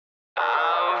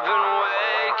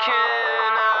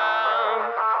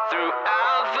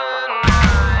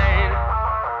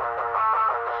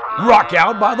Rock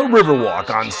out by the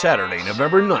Riverwalk on Saturday,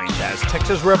 November 9th as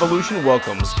Texas Revolution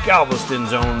welcomes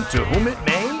Galveston's own To Whom It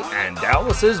May and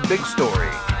Dallas's Big Story,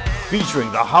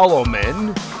 featuring the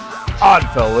Hollowmen,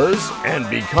 Oddfellas, and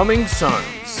Becoming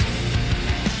Sons.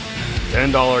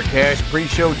 $10 cash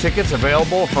pre-show tickets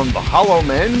available from the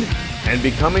Hollowmen and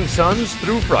Becoming Sons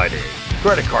through Friday.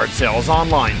 Credit card sales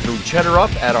online through Cheddar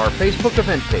Up at our Facebook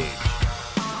event page.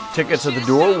 Tickets at the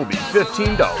door will be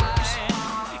 $15.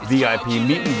 VIP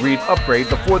meet and greet upgrade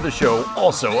before the show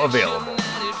also available.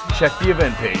 Check the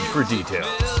event page for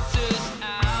details.